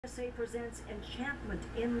USA presents Enchantment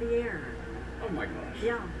in the Air. Oh my gosh.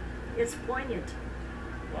 Yeah, it's poignant.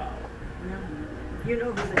 Wow. Yeah. You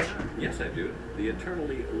know who they are. Yes, I do. The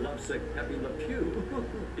eternally lovesick Pepe Le Pew.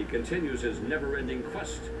 He continues his never-ending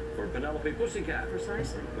quest for Penelope Pussycat.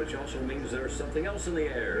 Precisely. Which also means there's something else in the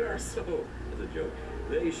air. Yes. Oh, that's a joke.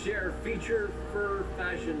 They share feature fur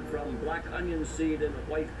fashion from black onion seed and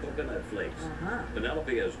white coconut flakes.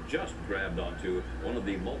 Penelope has just grabbed onto one of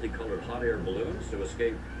the multicolored hot air balloons to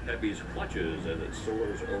escape Pepe's clutches as it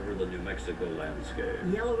soars over the New Mexico landscape.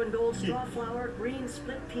 Yellow and gold straw flower, green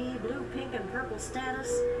split pea, blue, pink, and purple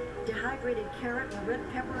status, dehydrated carrot, and red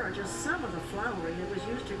pepper are just some of the flowering that was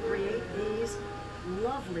used to create these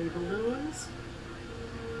lovely balloons.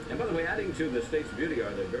 And by the way, adding to the state's beauty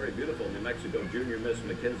are the very beautiful New Mexico Junior Miss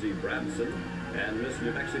Mackenzie Bradson and Miss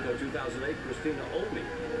New Mexico 2008 Christina Olney.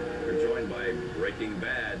 We're joined by Breaking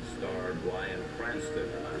Bad star Bryan Cranston,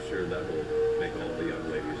 and I'm sure that will make all the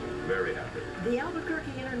young ladies very happy. The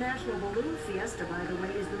Albuquerque International Balloon Fiesta, by the way,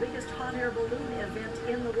 is the biggest hot air balloon event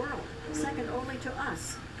in the world, second only to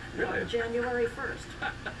us. Really? On January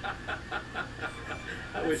 1st.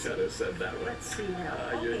 I wish I'd have said that one. Let's see now.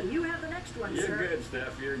 Okay, you have the next one, you're sir. You're good,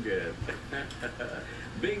 Steph. You're good.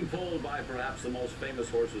 Being pulled by perhaps the most famous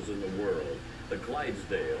horses in the world, the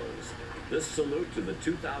Clydesdales. This salute to the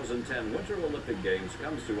 2010 Winter Olympic Games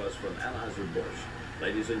comes to us from Anheuser-Busch.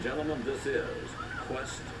 Ladies and gentlemen, this is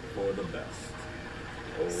Quest for the Best.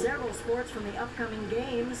 Several sports from the upcoming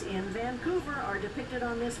games in Vancouver are depicted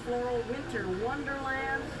on this floral winter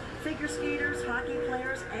wonderland. Figure skaters, hockey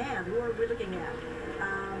players, and who are we looking at?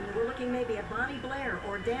 We're looking maybe at Bonnie Blair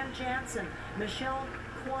or Dan Jansen, Michelle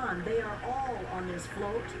Kwan. They are all on this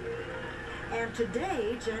float. And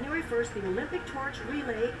today, January 1st, the Olympic torch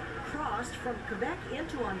relay crossed from Quebec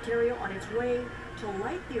into Ontario on its way to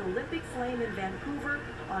light the Olympic flame in Vancouver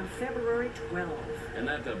on February 12th. And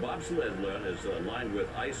that bobsled run is lined with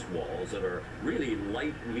ice walls that are really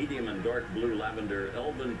light, medium, and dark blue, lavender,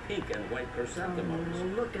 elven pink, and white chrysanthemums.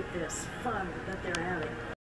 Oh, look at this fun that they're having.